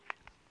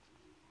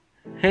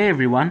Hey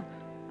everyone,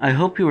 I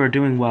hope you are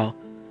doing well.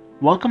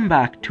 Welcome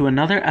back to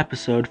another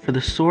episode for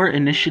the SOAR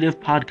Initiative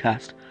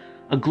podcast,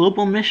 a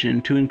global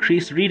mission to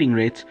increase reading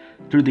rates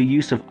through the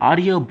use of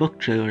audio book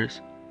trailers.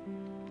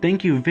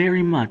 Thank you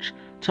very much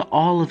to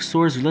all of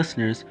SOAR's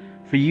listeners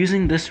for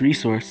using this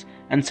resource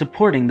and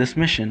supporting this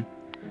mission.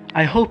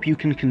 I hope you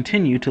can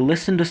continue to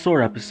listen to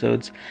SOAR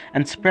episodes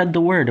and spread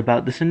the word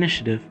about this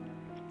initiative.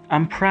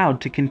 I'm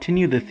proud to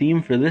continue the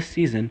theme for this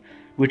season,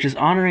 which is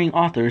honoring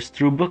authors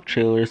through book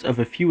trailers of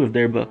a few of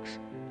their books.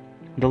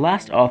 The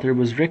last author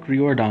was Rick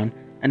Riordan,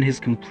 and his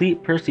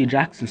complete Percy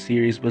Jackson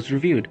series was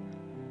reviewed.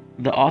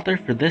 The author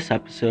for this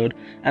episode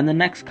and the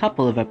next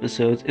couple of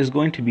episodes is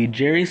going to be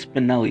Jerry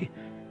Spinelli,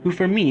 who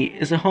for me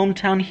is a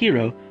hometown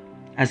hero,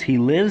 as he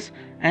lives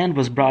and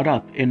was brought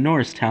up in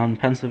Norristown,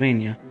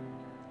 Pennsylvania.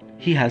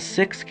 He has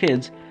 6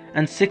 kids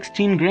and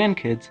 16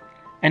 grandkids,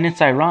 and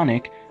it's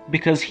ironic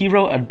because he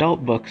wrote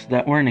adult books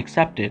that weren't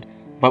accepted,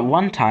 but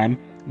one time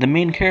the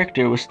main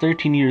character was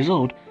 13 years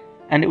old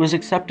and it was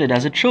accepted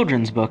as a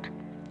children's book.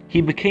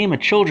 He became a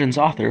children's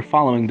author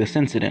following this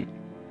incident.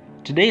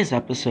 Today's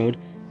episode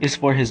is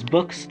for his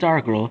book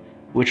Stargirl,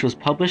 which was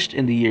published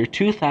in the year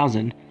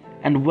 2000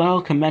 and well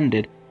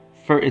commended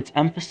for its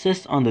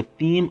emphasis on the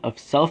theme of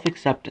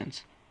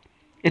self-acceptance.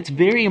 It's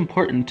very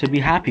important to be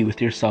happy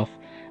with yourself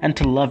and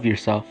to love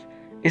yourself,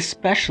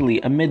 especially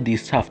amid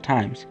these tough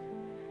times.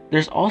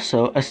 There's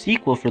also a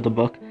sequel for the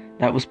book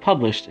that was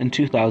published in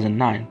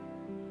 2009.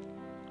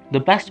 The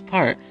best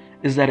part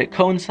is that it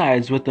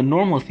coincides with the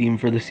normal theme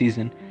for the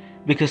season,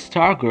 because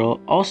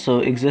Stargirl also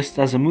exists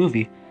as a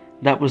movie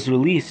that was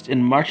released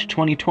in March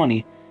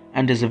 2020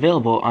 and is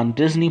available on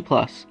Disney+.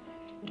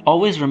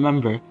 Always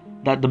remember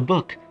that the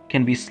book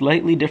can be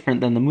slightly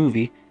different than the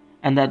movie,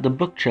 and that the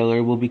book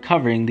trailer will be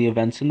covering the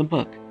events in the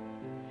book.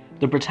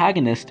 The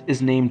protagonist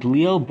is named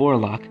Leo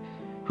Borlock,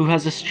 who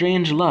has a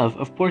strange love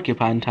of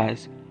porcupine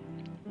ties.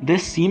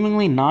 This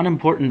seemingly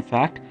non-important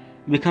fact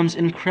becomes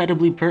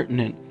incredibly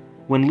pertinent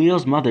when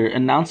Leo's mother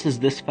announces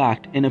this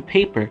fact in a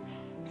paper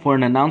for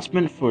an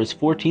announcement for his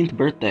 14th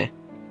birthday.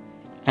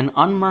 An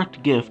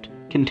unmarked gift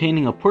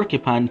containing a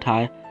porcupine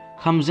tie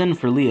comes in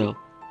for Leo,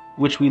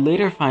 which we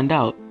later find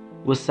out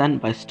was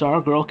sent by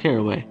Stargirl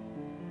Caraway,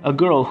 a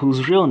girl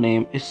whose real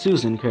name is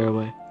Susan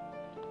Caraway.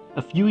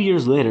 A few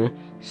years later,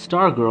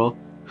 Stargirl,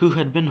 who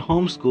had been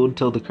homeschooled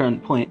till the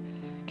current point,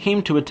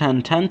 came to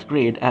attend 10th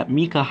grade at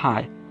Mika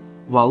High,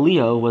 while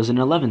Leo was an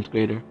 11th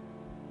grader.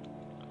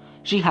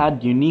 She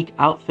had unique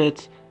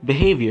outfits,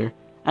 behavior,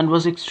 and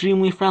was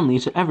extremely friendly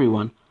to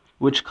everyone,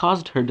 which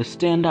caused her to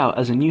stand out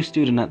as a new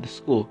student at the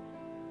school.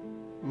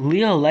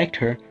 Leo liked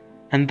her,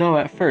 and though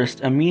at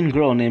first a mean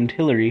girl named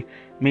Hillary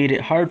made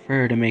it hard for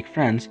her to make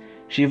friends,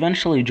 she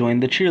eventually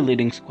joined the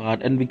cheerleading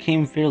squad and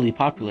became fairly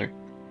popular.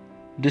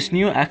 This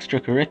new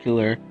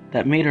extracurricular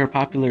that made her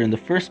popular in the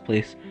first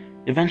place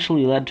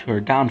eventually led to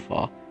her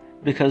downfall,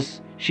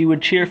 because she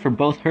would cheer for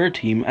both her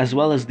team as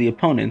well as the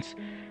opponents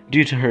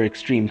due to her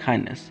extreme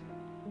kindness.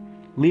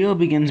 Leo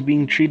begins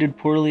being treated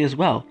poorly as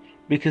well,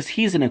 because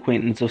he's an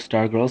acquaintance of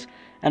Stargirl's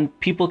and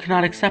people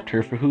cannot accept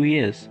her for who he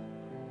is.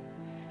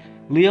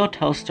 Leo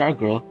tells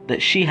Stargirl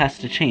that she has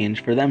to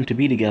change for them to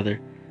be together,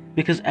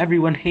 because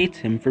everyone hates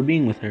him for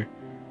being with her.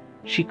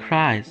 She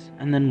cries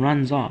and then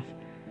runs off,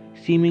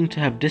 seeming to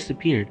have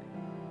disappeared.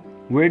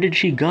 Where did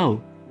she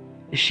go?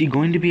 Is she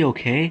going to be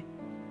okay?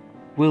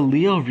 Will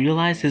Leo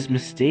realize his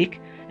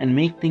mistake and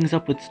make things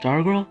up with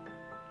Stargirl?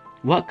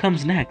 What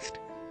comes next?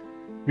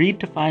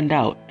 Read to find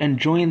out and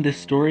join this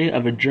story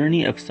of a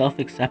journey of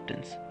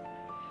self-acceptance.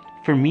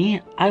 For me,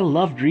 I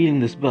loved reading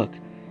this book,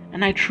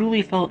 and I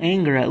truly felt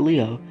anger at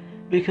Leo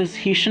because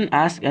he shouldn't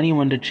ask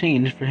anyone to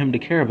change for him to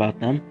care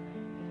about them.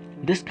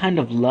 This kind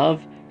of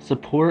love,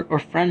 support, or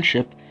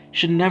friendship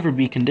should never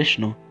be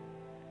conditional.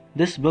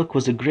 This book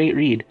was a great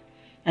read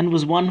and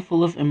was one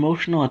full of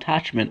emotional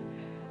attachment,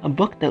 a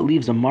book that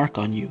leaves a mark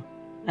on you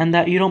and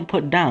that you don't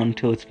put down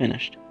till it's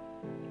finished.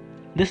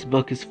 This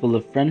book is full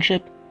of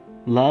friendship,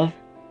 love,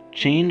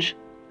 change,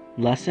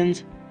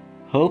 lessons,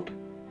 hope,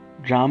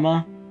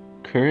 drama,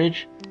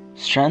 courage,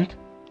 strength,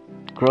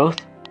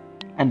 growth,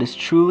 and is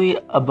truly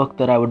a book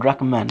that I would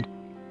recommend.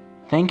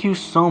 Thank you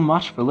so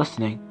much for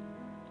listening.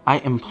 I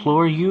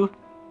implore you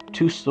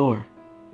to soar.